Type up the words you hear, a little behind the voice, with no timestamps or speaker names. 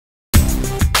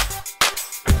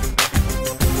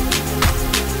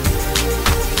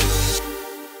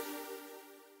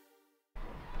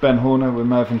Ben Horner with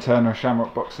Mervyn Turner of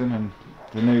Shamrock Boxing and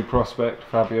the new prospect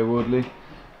Fabio Wardley.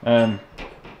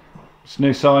 It's a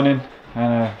new signing,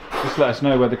 and just let us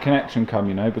know where the connection come,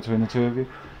 you know, between the two of you.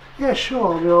 Yeah,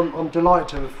 sure. I mean, I'm delighted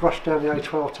to have rushed down the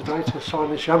A12 today to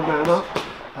sign this young man up.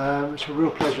 It's a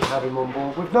real pleasure to have him on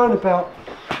board. We've known about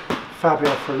Fabio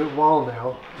for a little while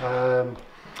now.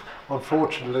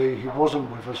 Unfortunately, he wasn't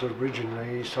with us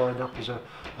originally. He signed up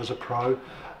as a pro.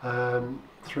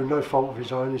 Through no fault of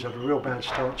his own, he's had a real bad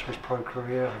start to his pro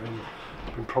career, having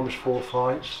been promised 4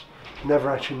 fights,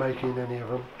 never actually making any of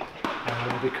them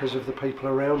because of the people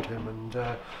around him. And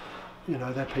you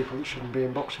know, they're people that shouldn't be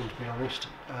in boxing, to be honest.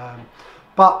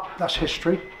 But that's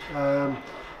history.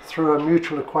 Through a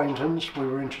mutual acquaintance, we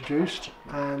were introduced,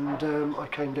 and I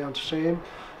came down to see him.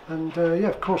 And yeah,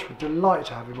 of course, we're delighted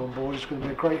to have him on board. He's going to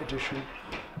be a great addition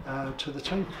to the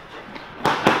team.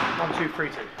 1, 2, 3,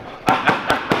 2.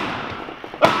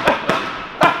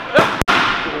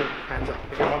 Hands up.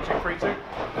 Is it 1, 2, 3, 2?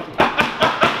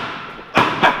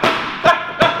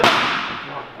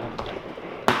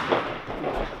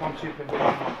 One, two, pin.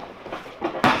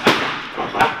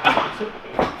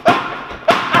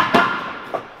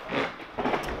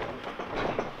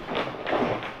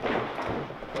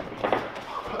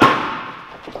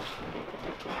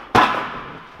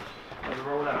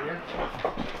 Roll out, yeah?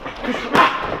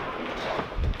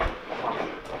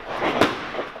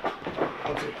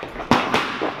 1, 2.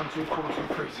 1, 2, 4,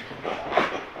 2, 3, 2.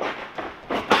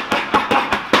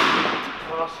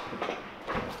 Pass.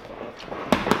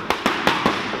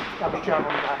 Double jab on the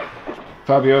back.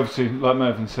 Fabio, obviously, like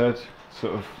Mervyn said,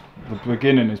 sort of the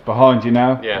beginning is behind you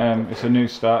now. Yeah. It's a new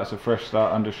start, it's a fresh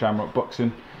start under Shamrock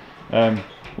Boxing.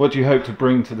 What do you hope to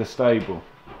bring to the stable?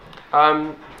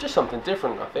 Just something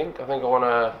different, I think. I want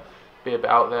to be a bit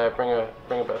out there, bring a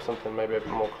bit of something, maybe a bit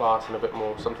more class and a bit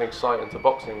more something exciting to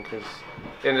boxing, because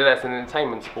at the end of the day it's an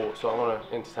entertainment sport, so I want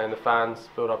to entertain the fans,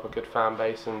 build up a good fan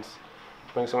base and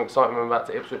bring some excitement back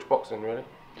to Ipswich boxing, really.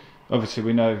 Obviously,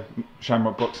 we know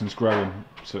Shamrock Boxing's growing.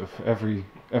 Sort of every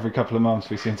couple of months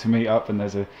we seem to meet up, and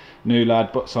there's a new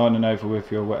lad signing over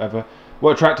with you or whatever.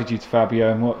 What attracted you to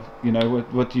Fabio, and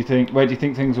what do you think? Where do you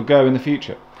think things will go in the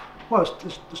future? Well,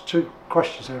 there's 2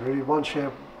 questions there really. One,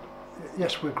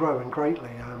 yes, we're growing greatly.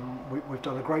 We've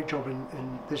done a great job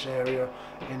in this area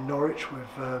in Norwich with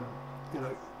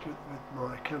with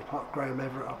my counterpart Graham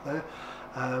Everett up there.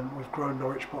 We've grown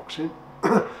Norwich boxing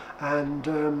and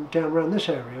down around this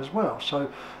area as well. So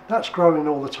that's growing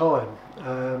all the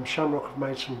time. Shamrock have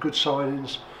made some good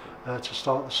signings to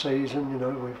start the season. You know,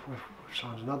 we've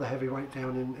signed another heavyweight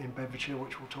down in Bedfordshire,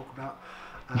 which we'll talk about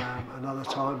another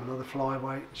time, another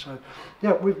flyweight. So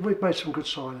yeah, we've made some good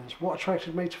signings. What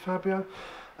attracted me to Fabio?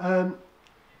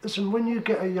 Listen, when you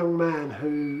get a young man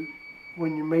who,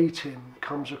 when you meet him,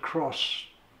 comes across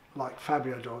like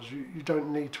Fabio does, you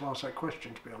don't need to ask that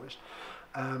question, to be honest.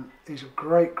 He's a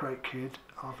great kid.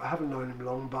 I haven't known him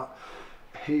long, but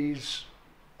he's,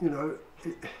 you know,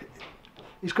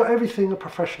 he's got everything a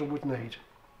professional would need.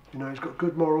 You know, he's got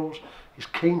good morals, he's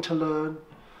keen to learn,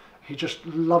 he just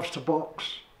loves to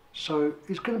box. So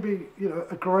he's going to be, you know,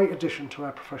 a great addition to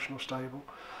our professional stable.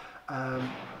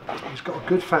 He's got a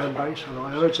good fan base, and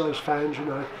I urge those fans, you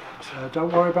know,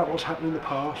 don't worry about what's happened in the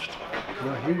past. You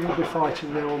know, he will be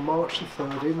fighting now on March the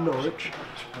 3rd in Norwich,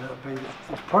 and it'll be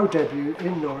his pro debut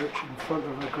in Norwich in front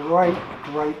of a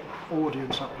great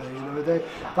audience up there. You know, they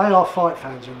are fight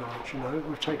fans in Norwich. You know,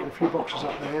 we've taken a few boxers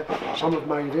up there. Some have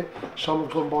made it, some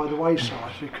have gone by the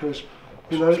wayside because,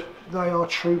 you know, they are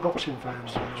true boxing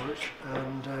fans in Norwich,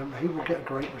 and he will get a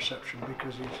great reception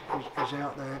because he's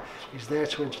out there, he's there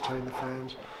to entertain the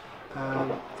fans.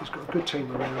 He's got a good team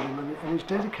around him, and he's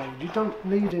dedicated. You don't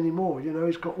need any more. You know,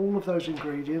 he's got all of those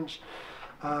ingredients.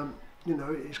 You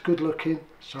know, he's good looking,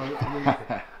 so I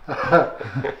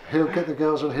mean, he'll get the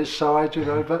girls on his side. You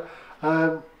know, but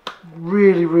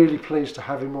really pleased to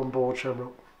have him on board,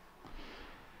 Shamrock.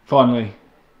 Finally,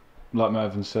 like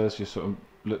Mervyn says, you sort of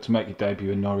look to make your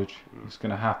debut in Norwich. It's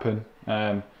going to happen.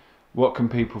 What can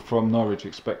people from Norwich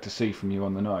expect to see from you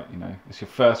on the night? You know, it's your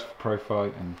first pro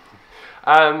fight, and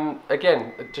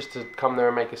again, just to come there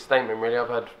and make a statement. Really, I've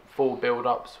had full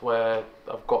build-ups where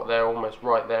I've got there almost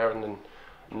right there and then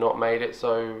not made it.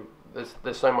 So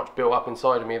there's so much built up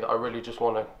inside of me that I really just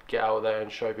want to get out there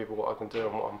and show people what I can do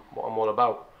and what I'm all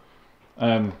about.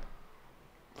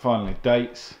 Finally,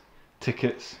 dates,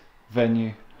 tickets,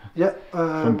 venue. Yeah.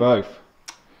 From both.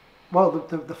 Well,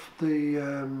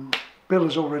 the bill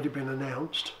has already been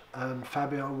announced.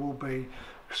 Fabio will be,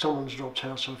 someone's dropped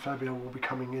out, so Fabio will be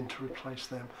coming in to replace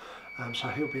them. So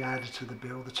he'll be added to the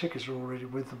bill. The tickets are already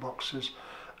with the boxers.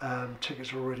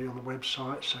 Tickets are already on the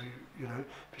website, so you know,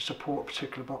 if you support a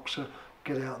particular boxer,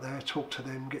 get out there, talk to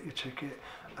them, get your ticket,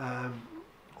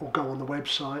 or go on the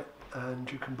website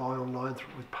and you can buy online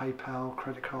with PayPal,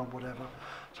 credit card, whatever.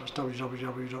 So it's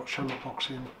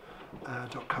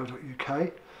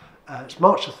www.shamrockboxing.co.uk. It's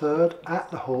March the 3rd at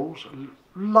the Halls.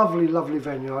 Lovely, lovely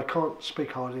venue. I can't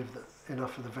speak highly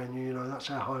enough of the venue. You know, that's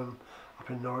our home up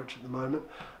in Norwich at the moment.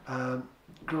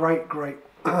 Great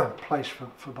place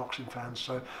for boxing fans.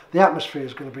 So the atmosphere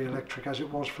is going to be electric, as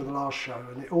it was for the last show,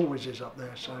 and it always is up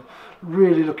there. So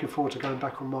really looking forward to going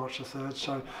back on March the 3rd.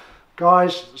 So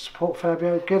guys, support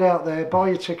Fabio. Get out there, buy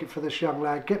your ticket for this young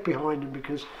lad. Get behind him,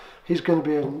 because he's going to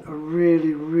be a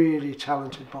really, really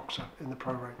talented boxer in the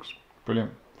pro ranks.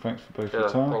 Brilliant. Thanks for both your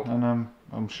time, and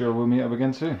I'm sure we'll meet up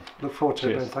again soon. Look forward to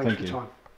it, Cheers. Ben. Thanks for your time.